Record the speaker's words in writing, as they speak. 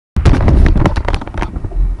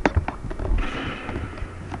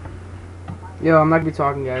Yo, I'm not gonna be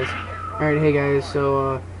talking, guys. Alright, hey guys,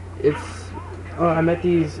 so, I met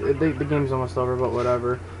these, the game's almost over, but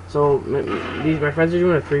whatever. So, my friends are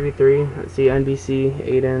doing a 3v3. Let's see, NBC,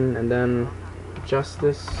 Aiden, and then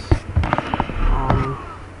Justice.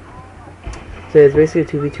 So it's basically a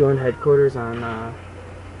 2v2 on headquarters on, I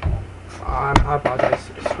apologize,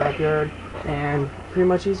 Scrapyard. And pretty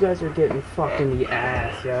much these guys are getting fucked in the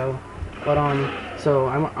ass, yo. But, so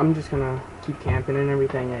I'm just gonna keep camping and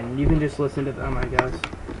everything, and you can just listen to them, I guess.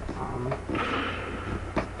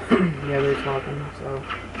 Yeah, they're talking, so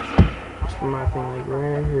just put my thing like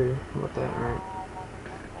right here. What that, right?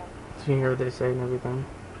 So you can hear what they say and everything.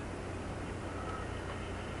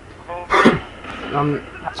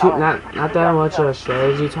 Not that much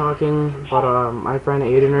strategy talking, but my friend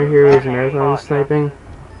Aiden right here is marathon sniping,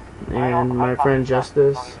 and my friend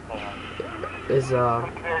Justice is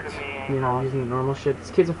you know, using the normal shit. This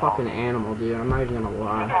kid's a fucking animal, dude. I'm not even gonna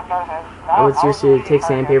lie. I would seriously take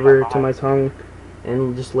sandpaper to my tongue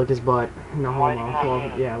and just lick his butt. No homo.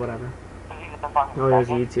 Well, yeah, whatever. Oh, there's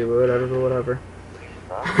YouTube or whatever, but whatever.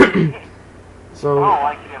 So,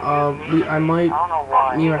 me and my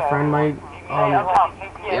friend might,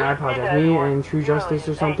 yeah, I apologize. Me and True Justice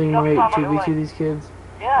or something might 2v2 these kids.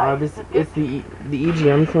 It's the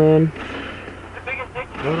EGM clan.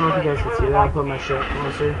 I don't know if you guys can see that. I'll put my shit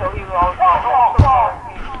closer.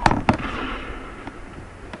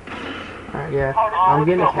 Alright, yeah. I'm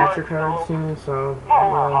getting a capture card soon, so,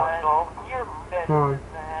 hold on.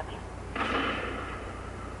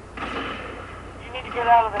 You need to get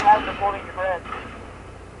out of the habit of holding your breath.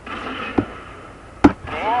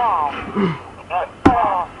 Damn.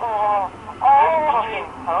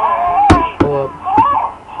 Pull up.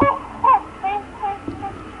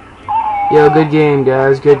 Yo, good game,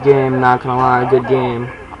 guys. Good game. Not gonna lie, good game.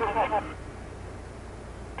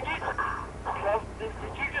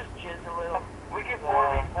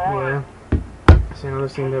 Yeah. See another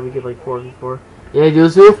thing that we could like 4v4. Yeah, dude,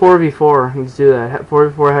 let's do a 4v4. Let's do that.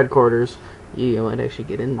 4v4 headquarters. You might actually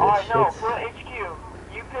get in this shit. No, for HQ.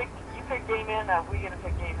 You pick game in. We gonna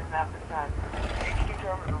pick game in after time. HQ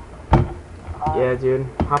terminal. Yeah, dude.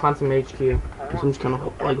 Hop on some HQ. So I'm just kind of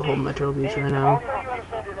like holding Metro Beach right now.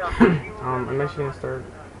 I'm actually gonna start.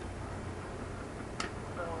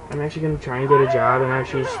 I'm actually gonna try and get a job and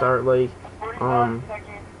actually start like,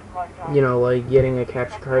 you know, like getting a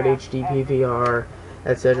capture card, HD, PVR,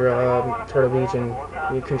 etc. Turtle Beach and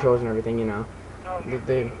controls and everything, you know,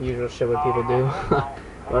 the usual shit what people do.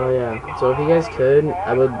 But yeah, so if you guys could,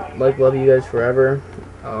 I would like love you guys forever.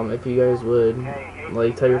 If you guys would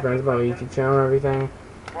like tell your friends about my YouTube channel and everything.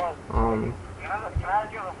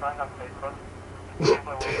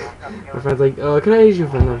 My friend's like, can I use your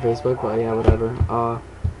friend on Facebook? But yeah, whatever.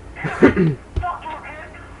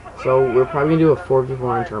 So we're probably gonna do a 4v4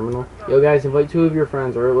 on terminal. Yo guys, invite 2 of your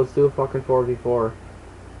friends, alright? Let's do a fucking 4v4.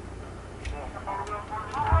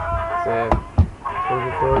 So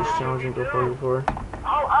 4v4, just challenging for 4v4.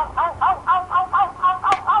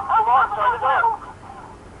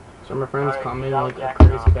 So my friend's coming like a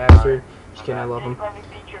crazy bastard. Just kidding, I love him.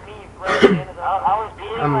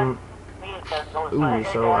 Ooh,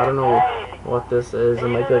 so I don't know what this is. It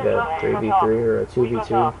might be like a 3v3 or a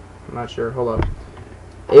 2v2. I'm not sure. Hold up.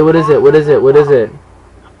 Hey, what is it? What is it? What is it?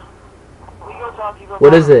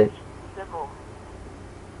 What is it?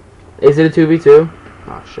 Is it a 2v2?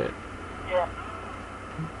 Oh shit.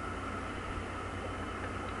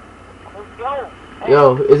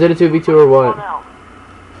 Yo, is it a 2v2 or what?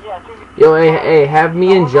 Yo, hey, have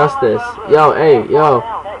me and Justice. Yo, hey, yo.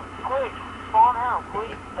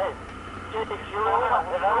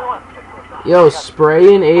 Yo,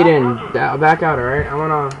 Spray and Aiden, back out, alright? I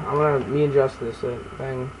wanna, me and Justice,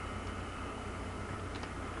 thing.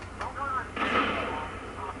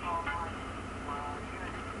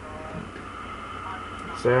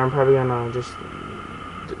 So I'm probably gonna just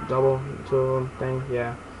double to thing,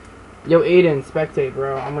 yeah. Yo, Aiden, spectate,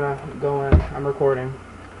 bro. I'm gonna go in. I'm recording.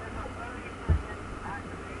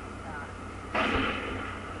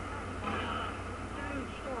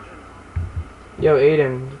 Yo,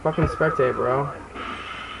 Aiden, fucking spectate, bro.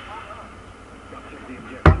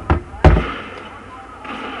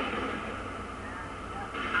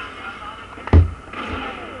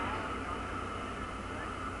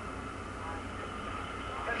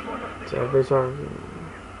 So everybody's talking.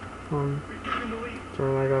 Turn the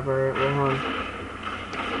mic off, alright, well, hold on.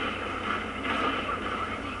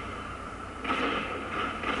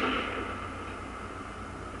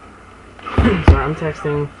 Sorry, I'm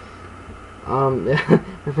texting.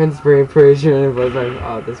 My friend's pretty sure, but like,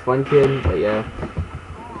 oh, this one kid, but yeah.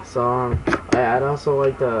 So, I'd also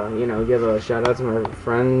like to, you know, give a shout out to my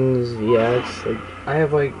friends VX. Like, I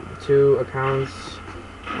have like 2 accounts.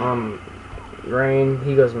 Rain,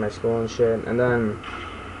 he goes to my school and shit, and then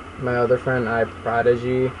my other friend, I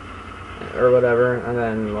Prodigy or whatever, and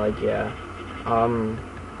then like yeah,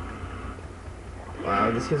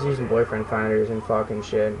 wow, this kid's using boyfriend finders and fucking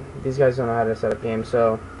shit. These guys don't know how to set up games,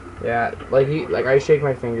 so yeah, like I shake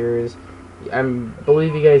my fingers. I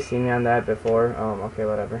believe you guys seen me on that before. Okay,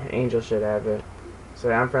 whatever. Angel should have it. So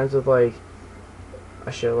yeah, I'm friends with like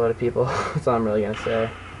a shitload of people. That's all I'm really gonna say.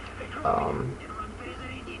 Um,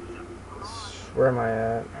 where am I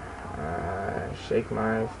at? Shake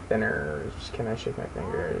my fingers. Can I shake my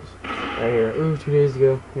fingers? Right here. Ooh, 2 days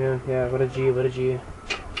ago. Yeah, yeah. What a G. What a G.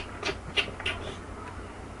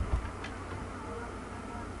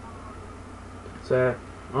 So,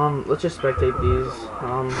 let's just spectate these.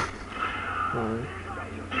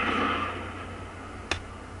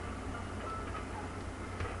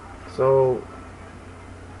 So,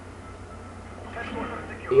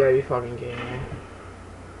 you gotta be fucking kidding me.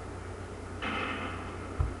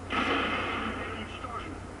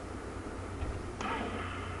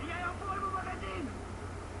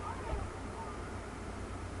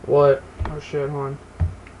 What? Oh shit, hold on.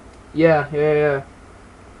 Yeah, yeah, yeah.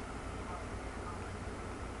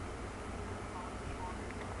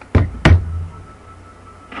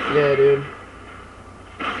 Yeah, dude.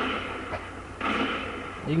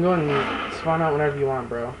 You can go and spawn out whenever you want,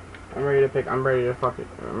 bro. I'm ready to pick. I'm ready to fuck it.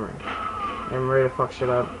 I'm ready to fuck shit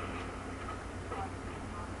up.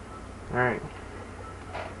 Alright.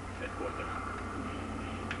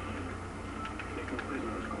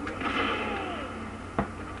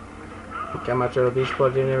 Got my Turtle Beach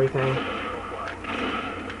plugged in and everything.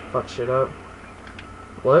 Fuck shit up.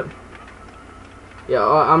 What? Yeah,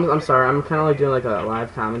 oh, I'm sorry. I'm kind of like doing like a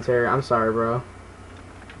live commentary. I'm sorry, bro.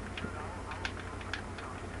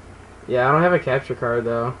 Yeah, I don't have a capture card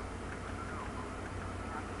though.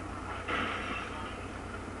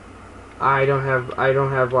 I don't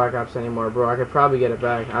have Black Ops anymore, bro. I could probably get it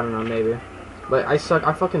back. I don't know, maybe. But I suck.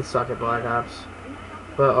 I fucking suck at Black Ops.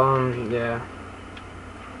 But yeah.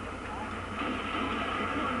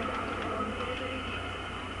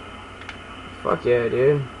 Fuck yeah,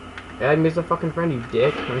 dude. Add me as a fucking friend, you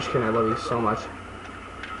dick. I'm just kidding. I love you so much.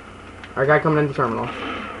 Alright, guy coming in the terminal.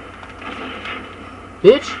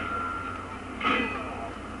 Bitch!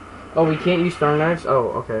 Oh, we can't use star knives? Oh,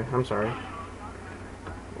 okay. I'm sorry.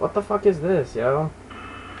 What the fuck is this, yo?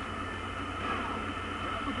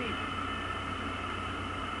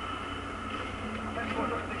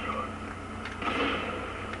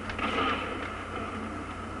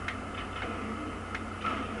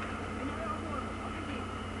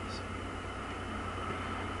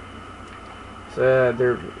 So,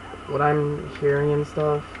 what I'm hearing and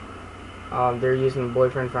stuff, they're using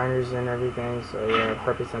boyfriend finders and everything, so yeah,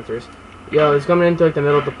 preppy sensors. Yo, it's coming into like the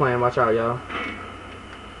middle of the plane, watch out, yo.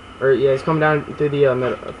 Or, yeah, it's coming down through the,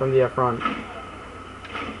 middle, from the front.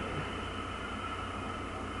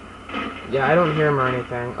 Yeah, I don't hear him or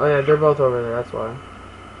anything. Oh yeah, they're both over there, that's why.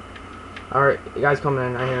 Alright, you guys coming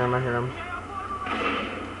in, I hear him, I hear him.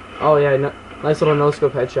 Oh yeah, no, nice little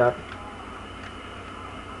no-scope headshot.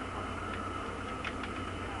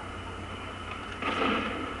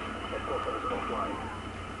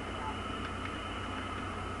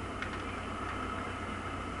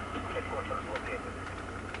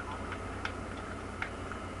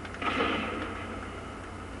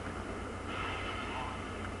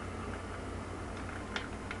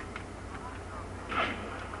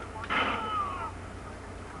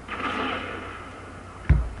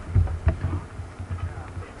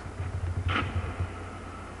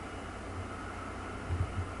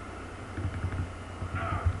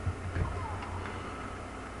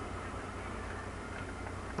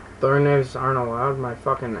 Throwing knives aren't allowed, my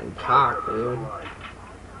fucking cock, dude.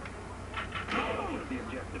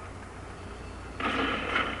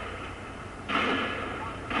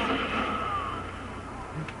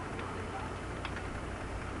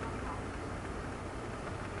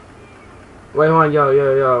 Wait, hold on,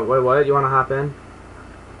 yo, wait, what? You wanna hop in?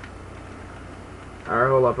 Alright,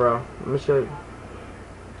 hold up, bro. Let me show you.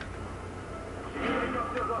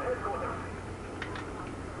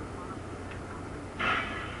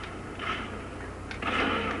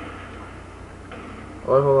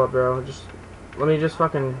 Wait, hold up, bro. Let me just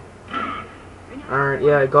fucking... Alright,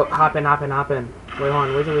 yeah, go, hop in. Wait, hold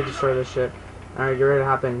on, wait till we destroy this shit. Alright, get ready to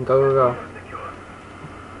hop in. Go.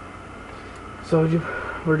 So,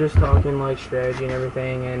 we're just talking, like, strategy and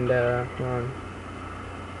everything, and, hold on.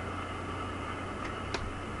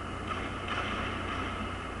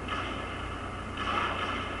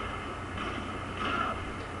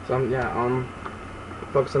 So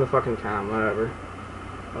focus on the fucking cam, whatever.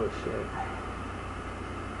 Oh shit.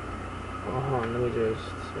 Oh, hold on, let me just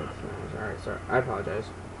switch things. Alright, sorry. I apologize.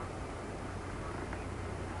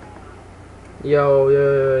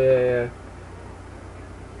 Yeah.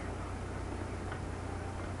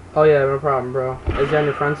 Oh yeah, no problem, bro. Is that on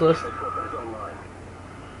your friends list?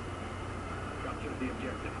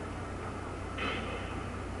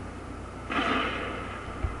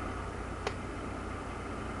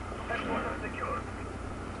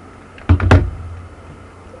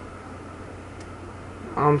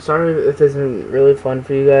 I'm sorry if this isn't really fun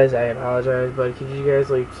for you guys. I apologize, but could you guys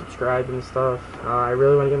like subscribe and stuff? I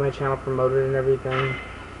really want to get my channel promoted and everything.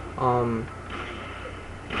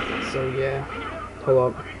 So yeah.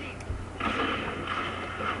 Hold up.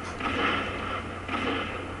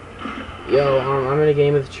 Yo, I'm in a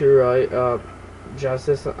game with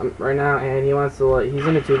Justice right now, and he wants to he's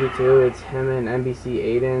in a 2v2. It's him and NBC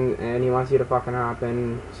Aiden, and he wants you to fucking hop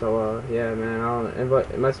in. So yeah, man, I'll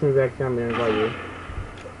invite. Message me back here. I'm gonna invite you.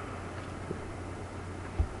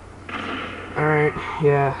 Alright,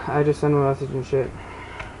 yeah, I just sent him a message and shit.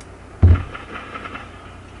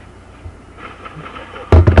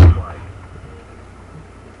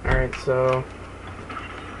 Alright, so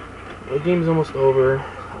the game's almost over.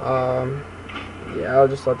 Yeah, I'll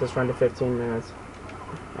just let this run to 15 minutes.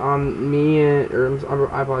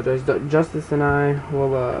 I apologize. Justice and I will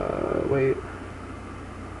wait.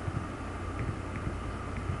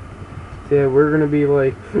 Yeah, we're gonna be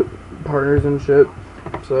like partners and shit.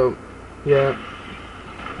 So yeah,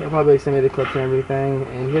 he'll probably send me the clips and everything.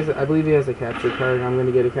 And I believe he has a capture card. I'm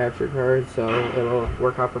gonna get a capture card, so it'll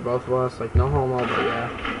work out for both of us. Like no homo, but yeah,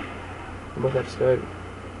 we both have Skype.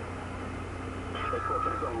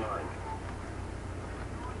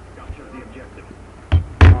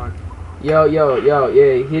 Yo,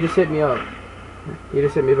 yeah, he just hit me up. He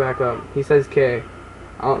just hit me back up. He says K.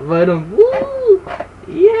 I'll invite him. Woo!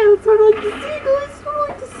 Yeah, that's what I like to see, guys. That's what I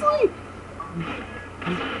like to see.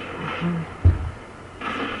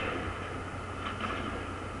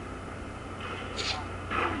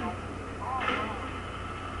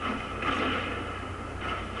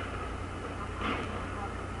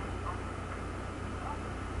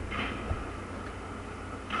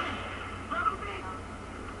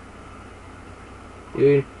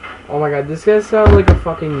 Dude, oh my god, this guy sounds like a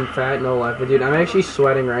fucking fat no life, but dude, I'm actually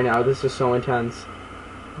sweating right now. This is so intense.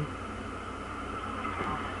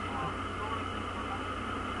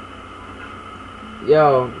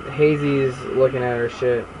 Yo, Hazy's looking at her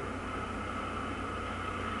shit.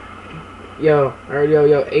 Yo, alright,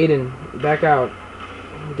 yo, Aiden, back out.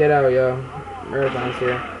 Get out, yo. Marathon's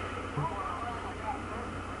here.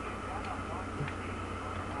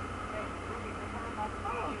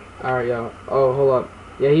 Alright, yo. Oh, hold up.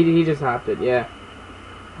 Yeah, he just hopped it, yeah.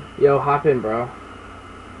 Yo, hop in, bro.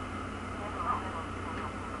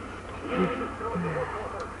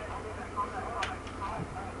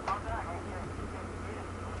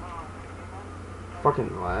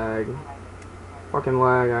 Fucking lag. Fucking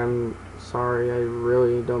lag, I'm sorry. I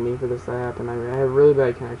really don't mean for this to happen. I have really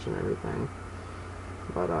bad connection and everything.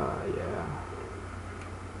 But, yeah.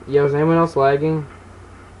 Yo, is anyone else lagging?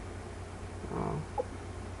 Oh.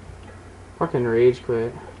 Fucking rage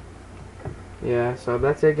quit. Yeah, so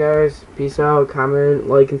that's it, guys. Peace out. Comment,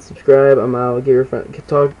 like, and subscribe. I'm out. Get your friend,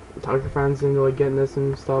 talk to friends into like getting this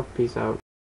and stuff. Peace out.